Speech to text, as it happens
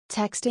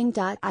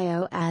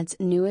Texting.io adds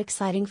new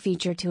exciting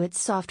feature to its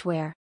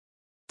software.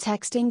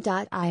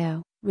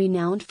 Texting.io,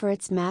 renowned for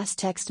its mass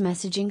text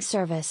messaging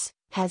service,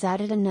 has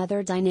added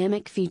another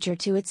dynamic feature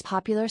to its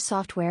popular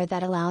software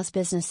that allows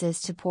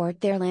businesses to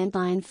port their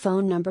landline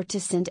phone number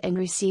to send and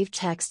receive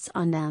texts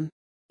on them.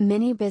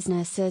 Many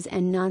businesses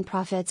and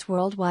nonprofits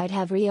worldwide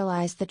have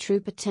realized the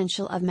true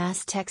potential of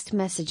mass text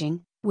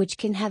messaging, which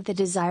can have the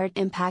desired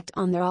impact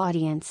on their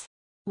audience.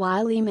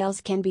 While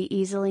emails can be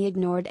easily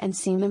ignored and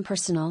seem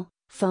impersonal,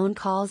 phone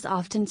calls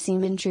often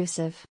seem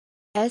intrusive.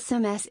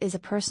 SMS is a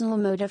personal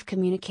mode of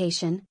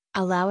communication,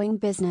 allowing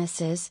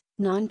businesses,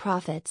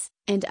 nonprofits,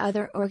 and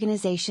other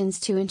organizations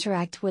to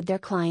interact with their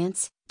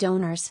clients,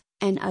 donors,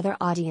 and other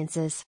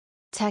audiences.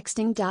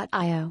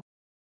 Texting.io.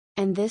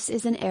 And this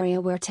is an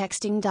area where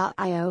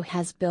Texting.io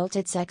has built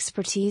its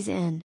expertise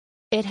in.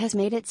 It has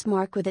made its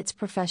mark with its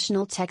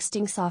professional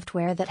texting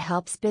software that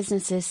helps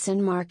businesses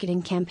send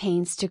marketing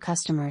campaigns to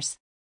customers.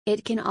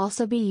 It can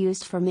also be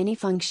used for many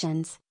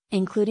functions,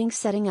 including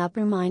setting up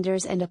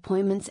reminders and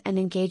appointments and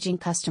engaging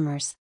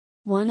customers.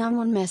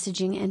 One-on-one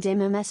messaging and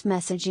MMS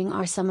messaging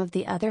are some of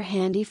the other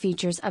handy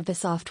features of the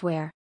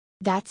software.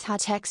 That's how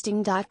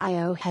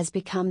Texting.io has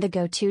become the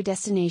go-to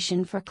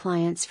destination for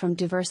clients from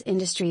diverse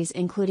industries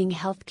including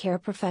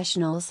healthcare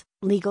professionals,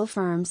 legal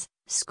firms,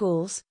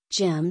 schools,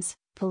 gyms,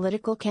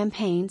 political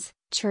campaigns,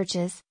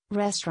 churches,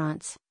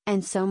 restaurants,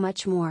 and so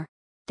much more.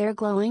 Their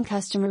glowing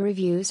customer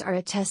reviews are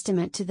a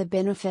testament to the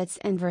benefits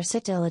and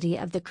versatility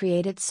of the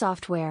created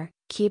software,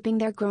 keeping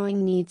their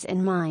growing needs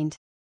in mind.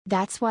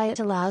 That's why it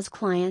allows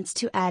clients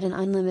to add an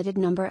unlimited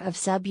number of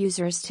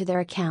sub-users to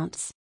their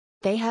accounts.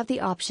 They have the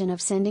option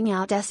of sending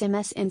out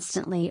SMS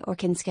instantly or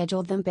can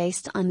schedule them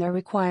based on their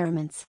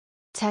requirements.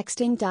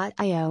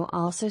 Texting.io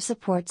also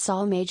supports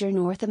all major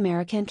North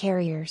American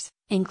carriers,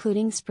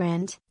 including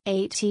Sprint,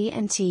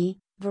 AT&T,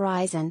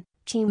 Verizon,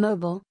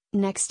 T-Mobile,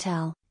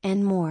 Nextel,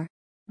 and more.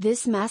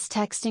 This mass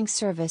texting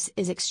service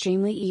is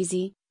extremely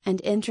easy,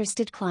 and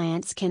interested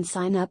clients can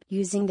sign up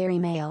using their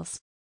emails.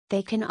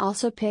 They can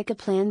also pick a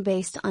plan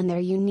based on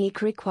their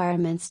unique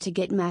requirements to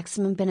get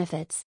maximum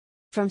benefits.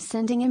 From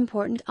sending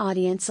important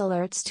audience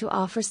alerts to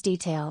offers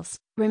details,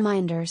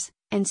 reminders,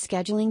 and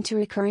scheduling to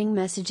recurring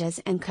messages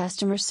and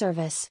customer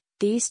service,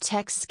 these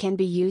texts can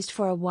be used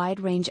for a wide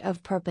range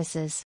of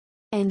purposes.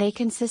 And they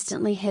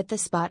consistently hit the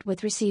spot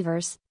with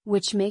receivers,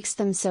 which makes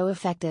them so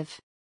effective.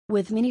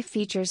 With many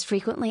features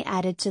frequently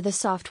added to the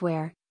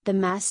software, the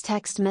mass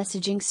text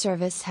messaging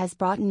service has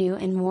brought new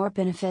and more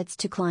benefits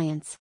to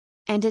clients.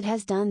 And it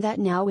has done that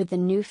now with the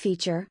new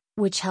feature,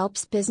 which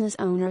helps business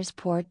owners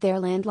port their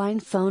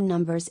landline phone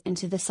numbers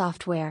into the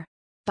software.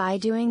 By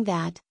doing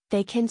that,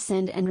 they can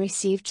send and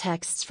receive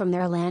texts from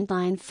their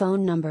landline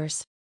phone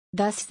numbers.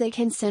 Thus they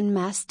can send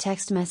mass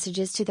text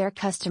messages to their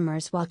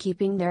customers while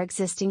keeping their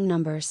existing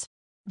numbers.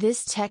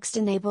 This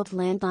text-enabled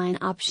landline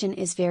option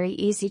is very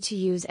easy to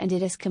use and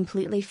it is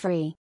completely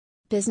free.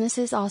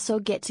 Businesses also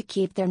get to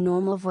keep their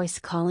normal voice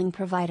calling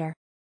provider.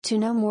 To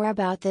know more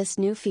about this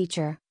new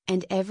feature,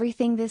 and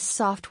everything this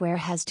software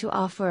has to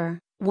offer,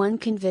 one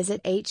can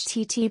visit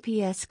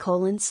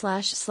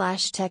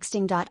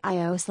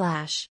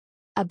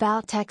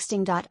https://texting.io/about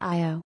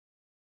texting.io.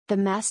 The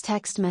mass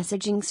text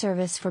messaging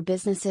service for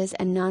businesses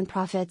and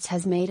nonprofits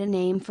has made a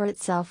name for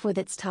itself with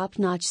its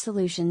top-notch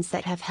solutions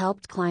that have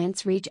helped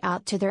clients reach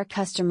out to their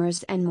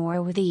customers and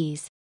more with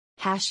ease.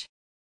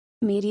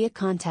 Media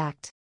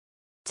contact.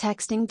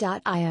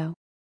 Texting.io.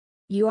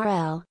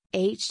 URL,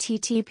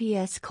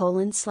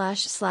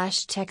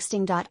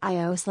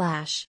 https://texting.io/.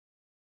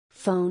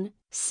 Phone,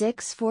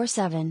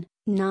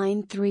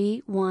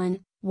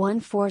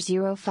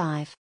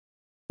 647-931-1405.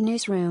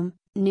 Newsroom,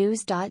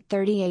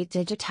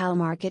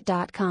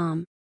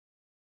 news.38digitalmarket.com.